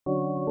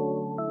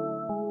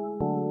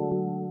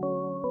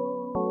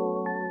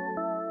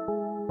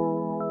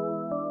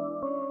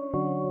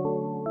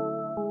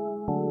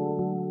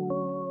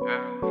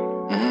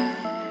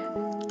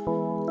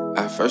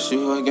first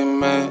you would get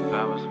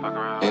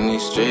mad in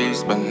these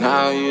streets, but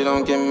now you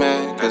don't get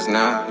mad, cause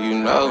now you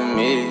know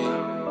me.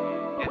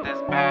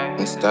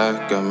 And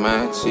stack up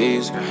my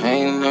cheese,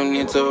 ain't no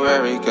need to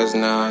worry, cause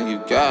now you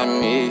got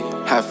me.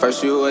 At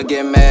first you would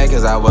get mad,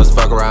 cause I was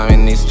fuck around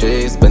in these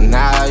streets, but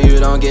now you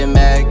don't get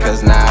mad,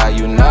 cause now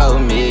you know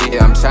me.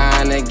 I'm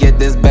trying to get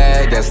this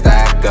bag and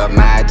stack up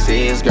my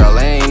cheese. Girl,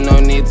 ain't no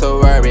need to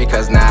worry,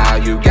 cause now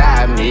you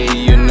got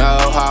me. You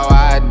know how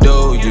I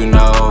do, you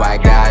know I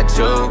got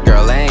you.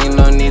 Girl, ain't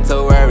no need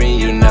to worry,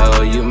 you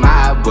know you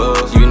my boo.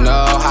 You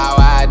know how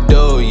I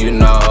do, you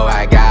know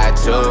I got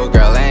you.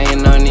 Girl,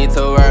 ain't no need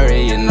to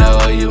worry, you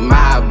know you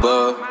my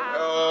boo.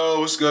 Yo,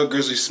 what's good,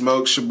 Grizzly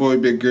Smoke? It's your boy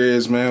Big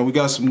Grizz, man. We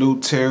got some new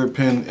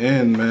TERRAPIN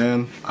in,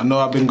 man. I know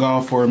I've been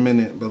gone for a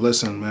minute, but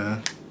listen,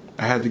 man,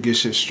 I had to get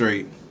shit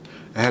straight.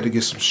 I had to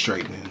get some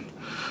straightening.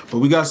 But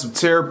we got some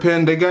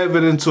TERRAPIN. They gave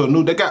it into a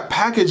new, they got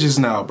packages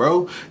now,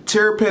 bro.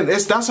 TERRAPIN,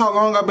 that's how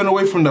long I've been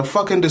away from the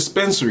fucking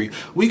dispensary.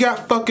 We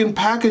got fucking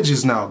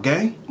packages now,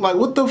 gang. Like,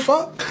 what the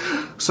fuck?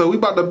 So we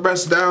about to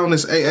press down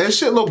this, hey, this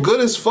shit look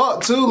good as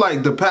fuck too.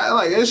 Like the pack,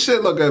 like this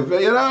shit look, you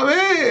know what I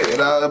mean? You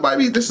know, it might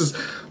be,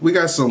 we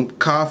got some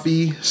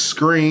coffee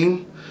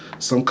screen.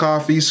 Some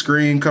coffee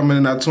screen coming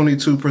in at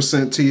 22%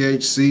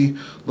 THC.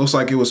 Looks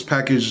like it was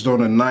packaged on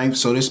the 9th,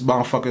 so this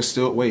motherfucker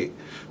still, wait,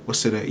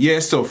 what's it at? Yeah,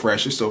 it's still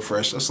fresh, it's still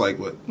fresh. That's like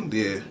what,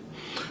 yeah.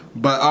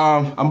 But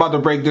I'm about to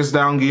break this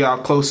down, give y'all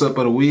a close up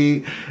of the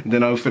weed, and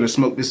then I'm finna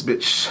smoke this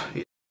bitch.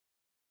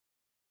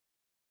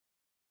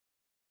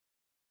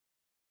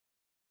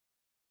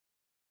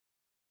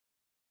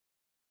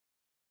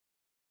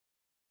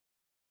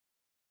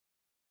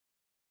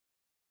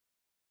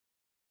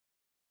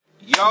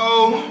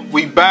 Yo,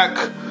 we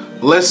back.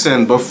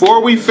 Listen,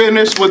 before we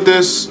finish with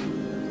this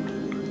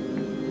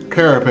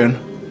TERRAPIN,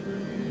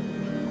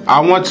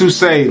 I want to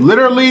say,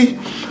 literally,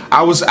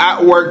 I was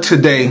at work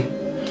today.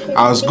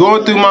 I was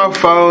going through my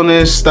phone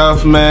and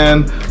stuff,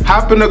 man.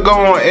 Happened to go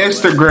on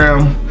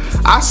Instagram.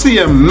 I see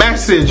a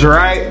message,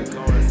 right?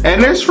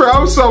 And it's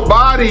from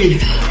somebody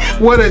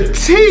with a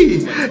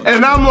T.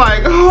 And I'm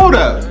like, hold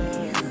up.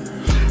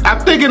 I'm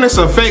thinking it's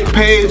a fake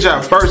page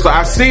at first. Like,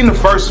 I seen the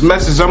first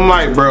message. I'm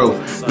like, bro,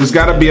 there's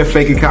gotta be a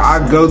fake account. I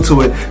go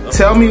to it.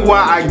 Tell me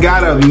why I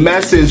got a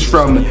message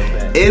from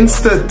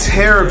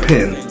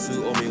TERRAPIN.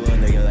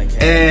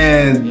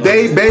 And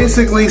they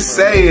basically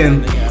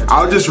saying,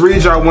 I'll just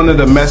read y'all one of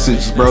the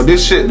messages, bro.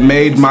 This shit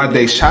made my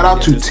day. Shout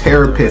out to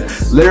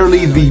TERRAPIN.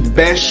 Literally the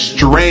best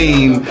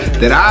strain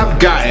that I've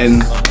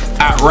gotten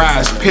at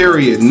Rise,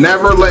 period.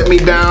 Never let me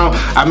down.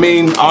 I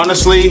mean,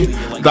 honestly,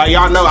 like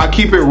y'all know, I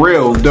keep it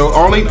real. The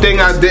only thing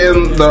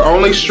the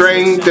only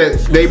strain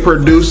that they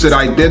produced that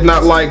I did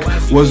not like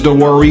was the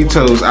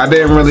Warritos. I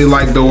didn't really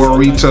like the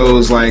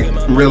Warritos, like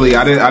really,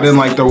 I didn't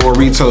like the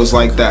Warritos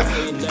like that.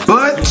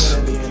 But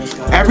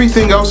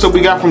everything else that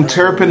we got from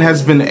TERRAPIN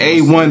has been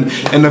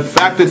A1, and the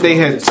fact that they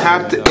had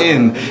tapped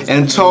in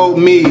and told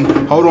me,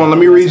 hold on, let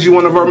me read you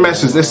one of our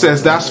messages. It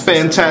says, that's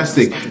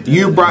fantastic.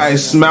 You brought a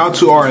smile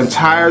to our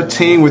entire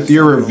team with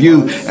your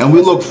review, and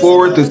we look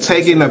forward to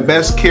taking the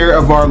best care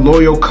of our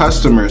loyal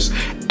customers.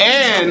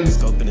 And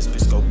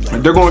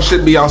they're going to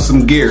ship me out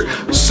some gear.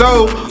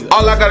 So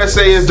all I gotta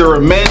say is the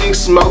remaining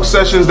smoke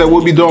sessions that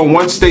we'll be doing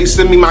once they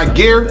send me my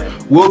gear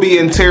will be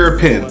in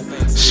TERRAPIN.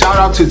 Shout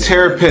out to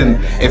TERRAPIN.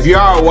 If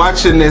y'all are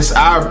watching this,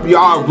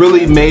 y'all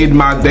really made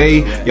my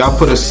day. Y'all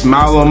put a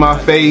smile on my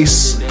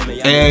face,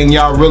 and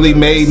y'all really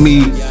made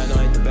me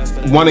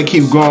want to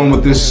keep going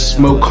with this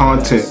smoke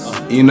content,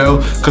 you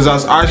know, because I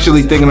was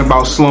actually thinking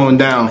about slowing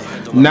down.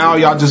 Now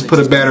y'all just put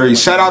a battery.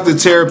 Shout out to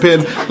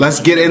TERRAPIN. Let's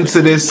get into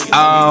this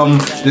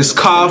this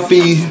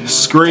coffee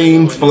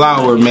screen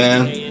flower,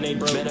 man.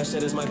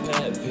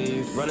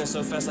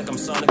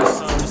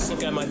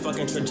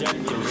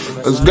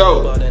 Let's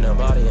go.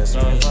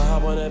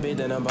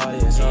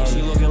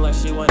 She looking like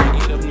she wanna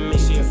eat up me.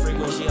 She a freak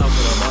when she out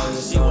for the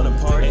bars. She wanna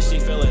party. She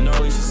feeling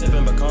naughty. She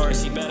sipping Bacardi.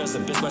 She bad as a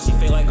bitch, but she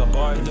feel like a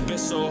bar. The bitch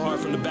so hard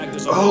from the back.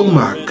 Oh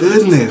my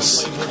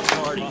goodness.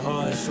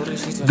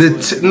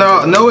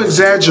 No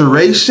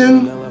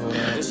exaggeration.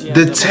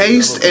 The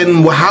taste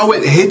and how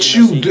it hits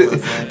you.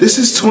 This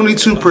is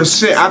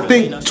 22%. I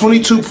think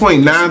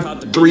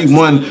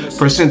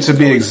 22.931% to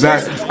be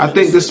exact. I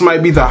think this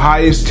might be the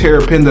highest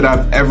TERRAPIN that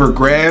I've ever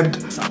grabbed.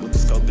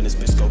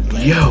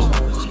 Yo,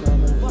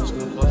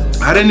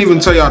 I didn't even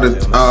tell y'all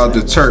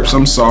the terps.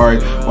 I'm sorry.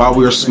 While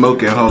we were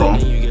smoking, hold on.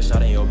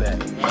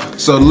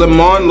 So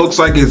lemon looks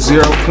like it's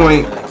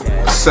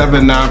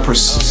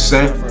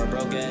 0.79%.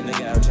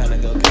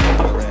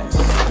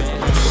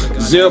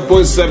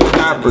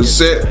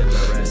 0.79%.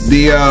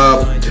 The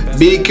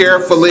B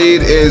carefully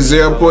is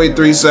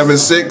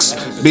 0.376.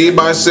 B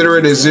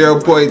bicenterate is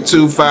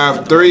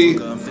 0.253.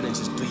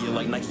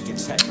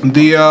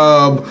 The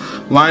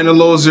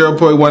linalool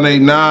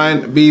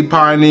 0.189. B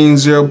pinene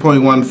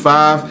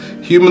 0.15.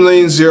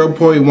 Humulene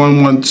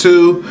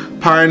 0.112.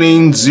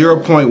 Pinene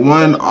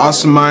 0.1.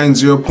 Osmine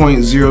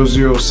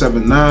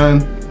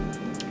 0.0079.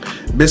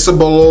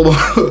 Bisabolol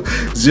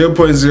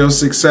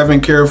 0.067,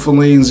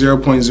 carafilene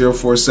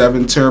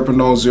 0.047,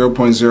 terrapenol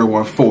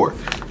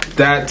 0.014.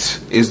 That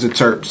is the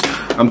terps.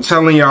 I'm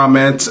telling y'all,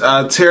 man,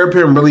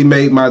 TERRAPIN really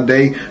made my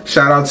day.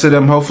 Shout out to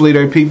them. Hopefully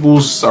their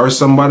peoples or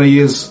somebody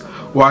is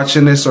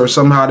watching this or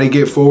somehow they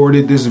get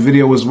forwarded this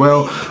video as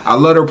well. I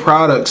love their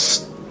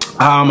products.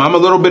 I'm a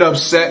little bit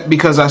upset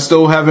because I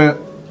still haven't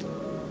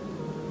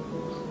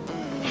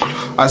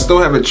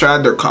tried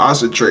their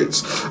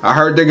concentrates. I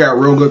heard they got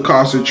real good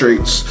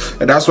concentrates,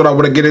 and that's what I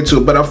want to get into.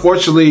 But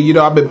unfortunately, you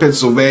know, I'm in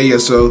Pennsylvania,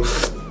 so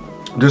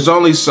there's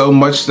only so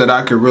much that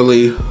I could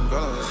really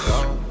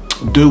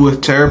do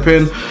with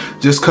TERRAPIN,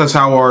 just because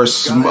how our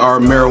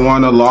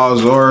marijuana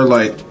laws are.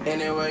 Like,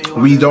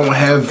 we don't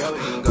have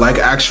like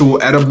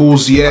actual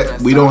edibles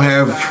yet. We don't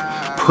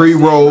have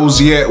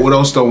pre-rolls yet. What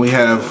else don't we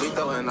have?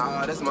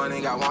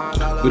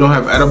 We don't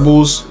have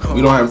edibles.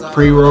 We don't have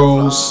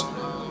pre-rolls.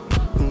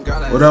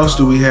 What else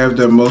do we have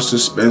that most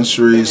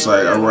dispensaries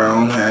like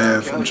around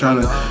have?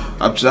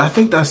 I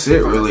think that's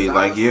it really.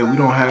 Like, yeah, we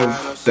don't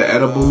have the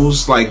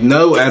edibles. Like,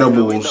 no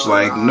edibles.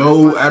 Like,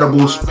 no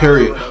edibles,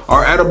 period.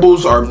 Our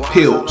edibles are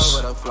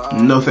pills.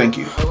 No thank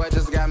you.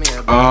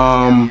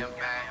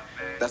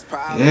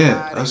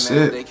 Yeah, that's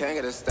it.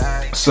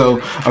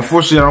 So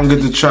unfortunately I don't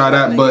get to try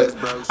that, but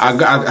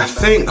I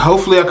think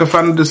hopefully I can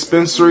find a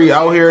dispensary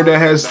out here that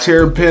has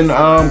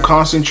TERRAPIN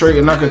concentrate,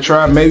 and I could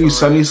try it. Maybe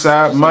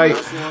Sunnyside might.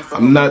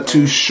 I'm not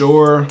too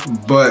sure,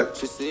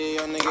 but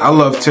I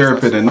love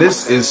TERRAPIN, and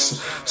this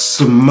is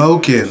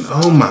smoking.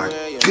 Oh my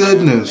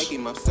goodness.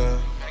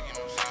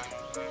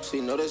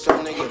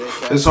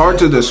 It's hard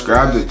to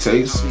describe the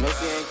taste,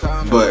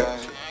 but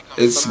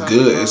it's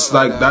good. It's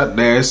like not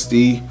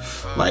nasty.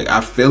 Like,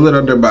 I feel it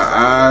under my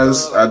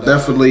eyes. I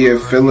definitely am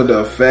feeling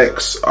the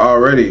effects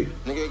already.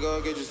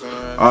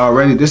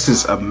 This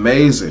is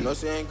amazing.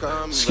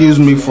 Excuse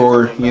me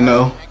for, you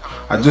know,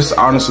 I just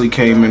honestly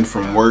came in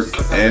from work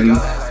and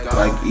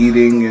like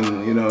eating,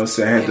 and you know,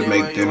 so I had to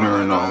make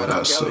dinner and all of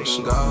that stuff. So,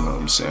 you know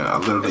what I'm saying? I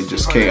literally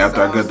just came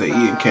after I got to eat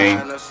and came,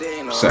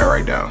 sat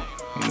right down,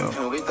 you know.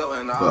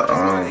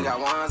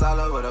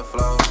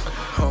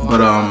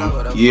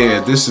 But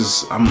yeah, this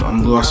is,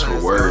 I'm lost for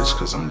words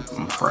because I'm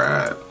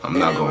fried. I'm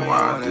not gonna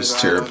lie. This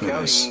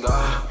TERRAPIN is,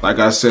 like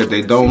I said,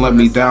 they don't let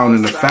me down,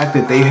 and the fact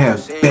that they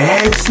have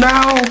bags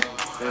now,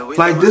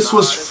 like, this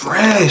was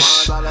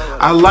fresh.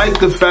 I like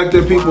the fact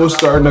that people are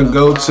starting to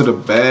go to the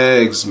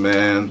bags,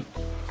 man.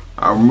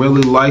 I'm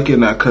really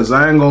liking that, because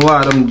I ain't gonna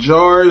lie, them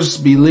jars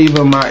be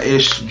leaving my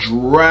ish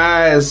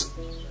dry as,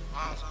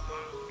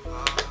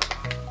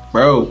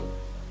 bro,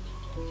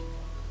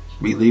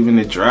 be leaving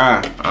it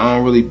dry. I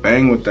don't really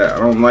bang with that. I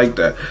don't like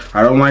that.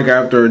 I don't like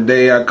after a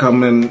day I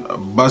come in,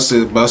 bust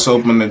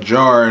open the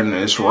jar and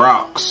it's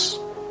rocks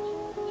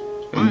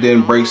and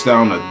then breaks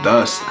down to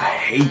dust. I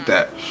hate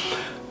that.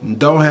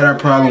 Don't have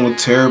that problem with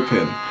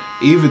TERRAPIN.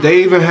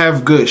 They even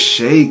have good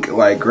shake,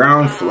 like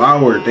ground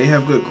flour. They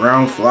have good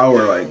ground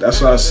flour. Like,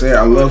 that's what I say.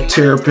 I love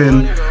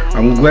TERRAPIN.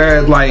 I'm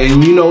glad, like,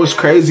 and you know, it's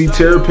crazy.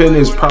 TERRAPIN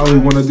is probably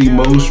one of the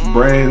most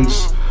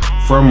brands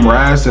from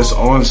Raz that's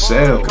on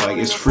sale. Like,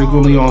 it's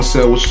frequently on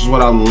sale, which is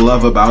what I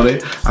love about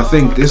it. I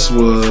think this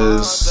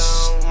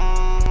was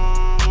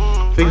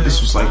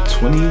like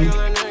 20,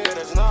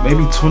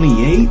 maybe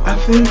 28, I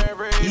think.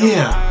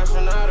 Yeah.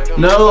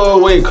 No,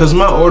 wait, cause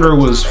my order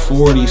was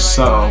 40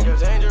 something.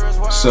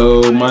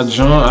 So my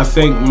John, I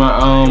think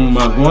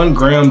my 1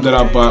 gram that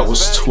I bought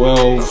was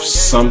 12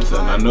 something.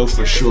 I know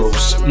for sure.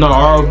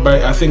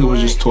 I think it was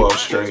just 12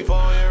 straight.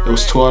 It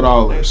was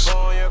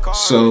 $12.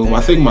 So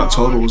I think my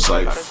total was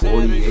like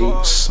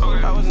 48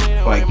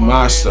 something. Like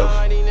my stuff.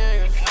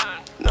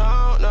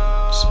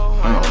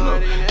 I don't know.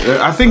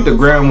 I think the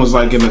gram was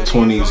like in the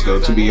 20s though,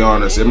 to be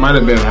honest. It might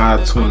have been high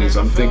 20s.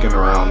 I'm thinking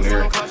around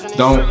there.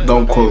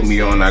 Don't quote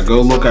me on that.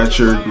 Go look at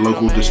your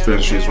local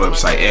dispensary's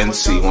website and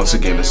see. Once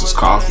again, this is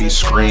Coffee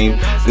Scream.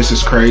 This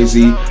is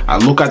crazy. I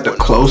look at the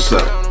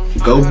close-up.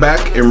 Go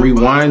back and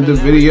rewind the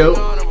video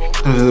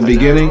to the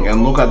beginning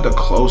and look at the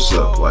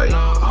close-up. Like,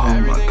 oh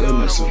my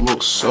goodness, it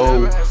looks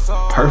so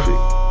perfect.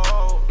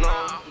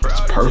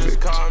 It's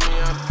perfect.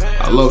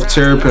 I love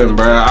TERRAPIN,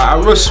 bro. I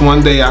wish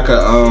one day I could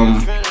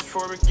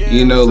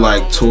you know,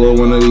 like tour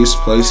one of these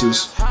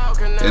places,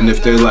 and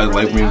if they like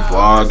me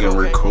vlog and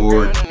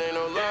record.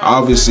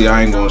 Obviously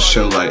I ain't gonna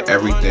show like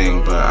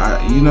everything,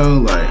 but you know,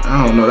 like,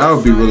 I don't know, that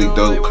would be really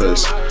dope,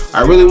 because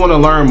I really want to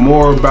learn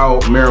more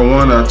about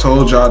marijuana. I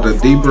told y'all, the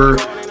deeper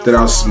that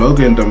I'm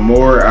smoking, the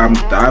more I'm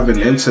diving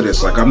into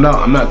this. Like, I'm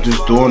not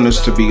just doing this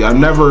to be, I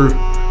never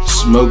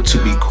smoked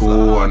to be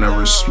cool. I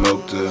never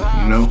smoked to,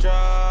 you know,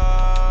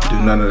 do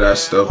none of that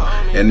stuff.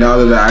 And now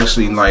that I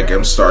actually like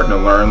am starting to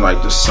learn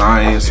like the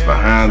science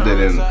behind it,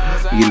 and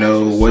you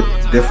know what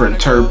different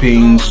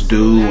terpenes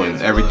do and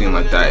everything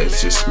like that,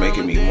 it's just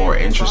making me more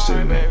interested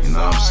in it. You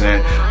know what I'm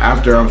saying?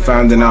 After I'm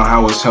finding out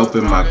how it's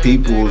helping my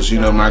peoples, you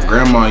know, my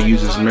grandma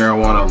uses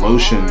marijuana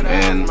lotion,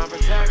 and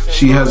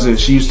she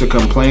used to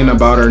complain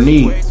about her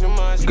knee.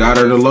 Got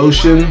her the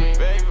lotion.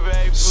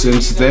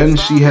 Since then,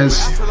 she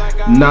has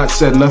not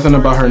said nothing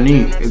about her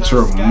knee. It's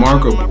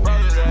remarkable.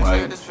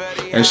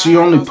 And she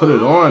only put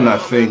it on, I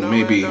think,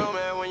 maybe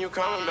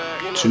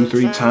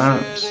 2-3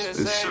 times.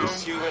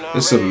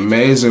 It's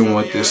amazing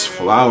what this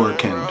flower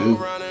can do.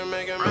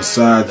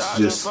 Besides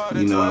just,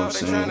 you know what I'm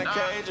saying,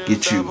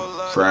 get you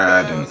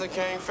fried and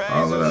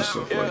all of that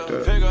stuff like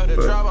that.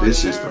 But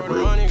this is the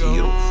real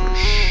deal for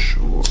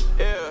sure.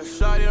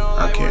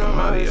 I can't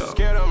lie to y'all.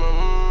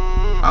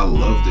 I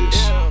love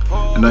this.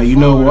 And now you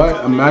know what?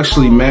 I'm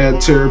actually mad,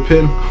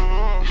 TERRAPIN,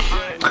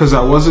 because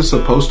I wasn't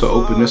supposed to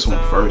open this one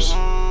first.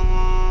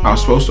 I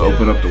was supposed to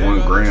open up the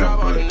 1 gram,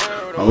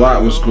 but a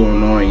lot was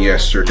going on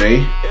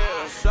yesterday.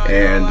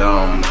 And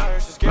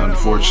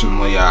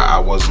unfortunately, I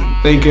wasn't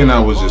thinking. I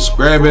was just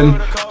grabbing,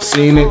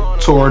 seeing it,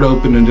 tore it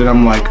open, and then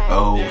I'm like,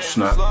 oh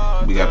snap,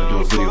 we gotta do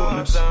a video on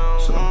this.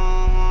 So, you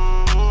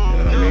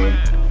know what I mean?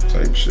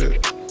 Type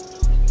shit.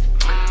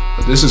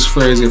 But this is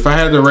crazy. If I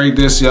had to rate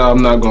this, y'all,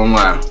 I'm not gonna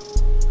lie.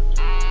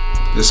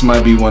 This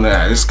might be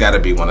this gotta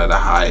be one of the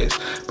highest.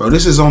 Bro,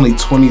 this is only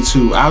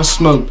 22. I've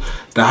smoked,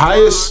 the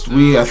highest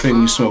weed I think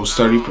we smoked was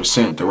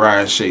 30%, the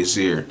Ryan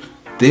Shazier.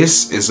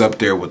 This is up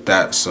there with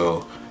that,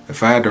 so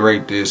if I had to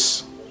rate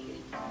this,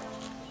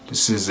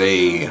 this is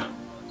a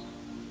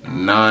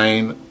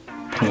 9.8.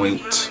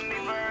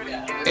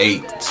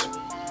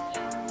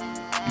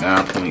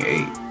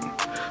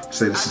 9.8.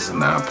 Say this is a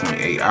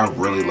 9.8. I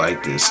really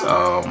like this.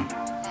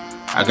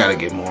 I gotta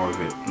get more of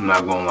it. I'm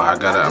not gonna lie.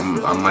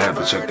 I might have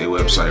to check their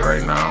website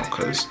right now,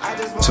 because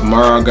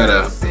tomorrow I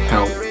gotta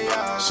help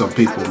some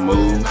people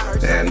move,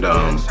 and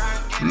I'm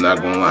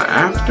not gonna lie.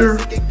 After,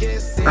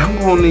 I'm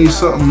gonna need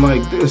something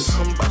like this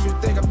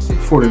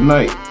for the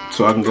night,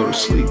 so I can go to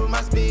sleep.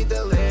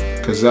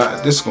 Cause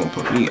this is gonna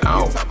put me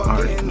out. I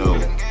already know.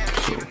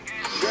 So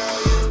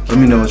let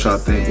me know what y'all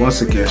think.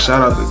 Once again,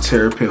 shout out to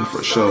TERRAPIN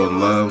for showing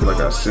love. Like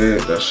I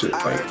said, that shit,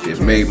 like, it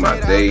made my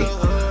day.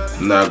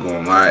 I'm not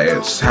gonna lie,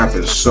 it's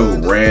happened so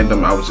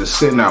random. I was just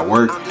sitting at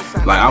work,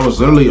 like I was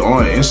literally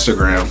on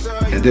Instagram,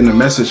 and then the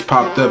message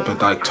popped up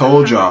and like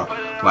told y'all,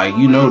 like,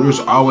 you know, there's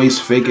always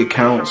fake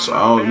accounts.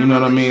 Oh, you know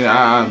what I mean?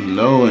 I'm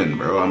knowing,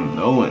 bro. I'm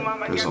knowing.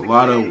 There's a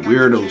lot of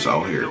weirdos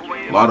out here.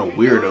 A lot of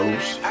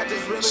weirdos.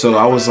 So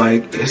I was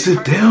like, is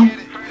it them?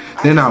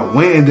 Then I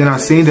went and then I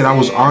seen that I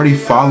was already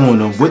following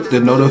them with the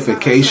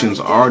notifications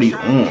already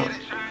on.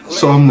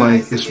 So I'm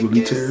like, it's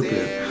really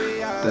TERRAPIN.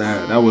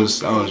 That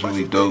was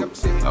really dope.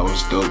 That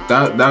was dope.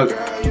 That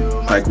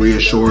like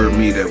reassured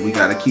me that we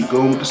gotta keep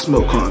going with the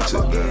smoke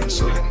content, man.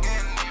 So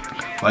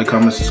like,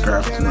 comment,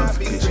 subscribe, hit the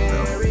notification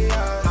bell.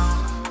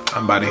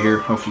 I'm out of here.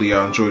 Hopefully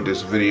y'all enjoyed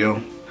this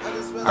video.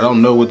 I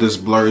don't know what this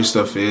blurry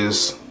stuff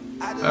is.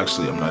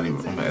 Actually, I'm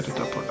gonna edit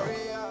that part out.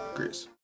 Grizzly.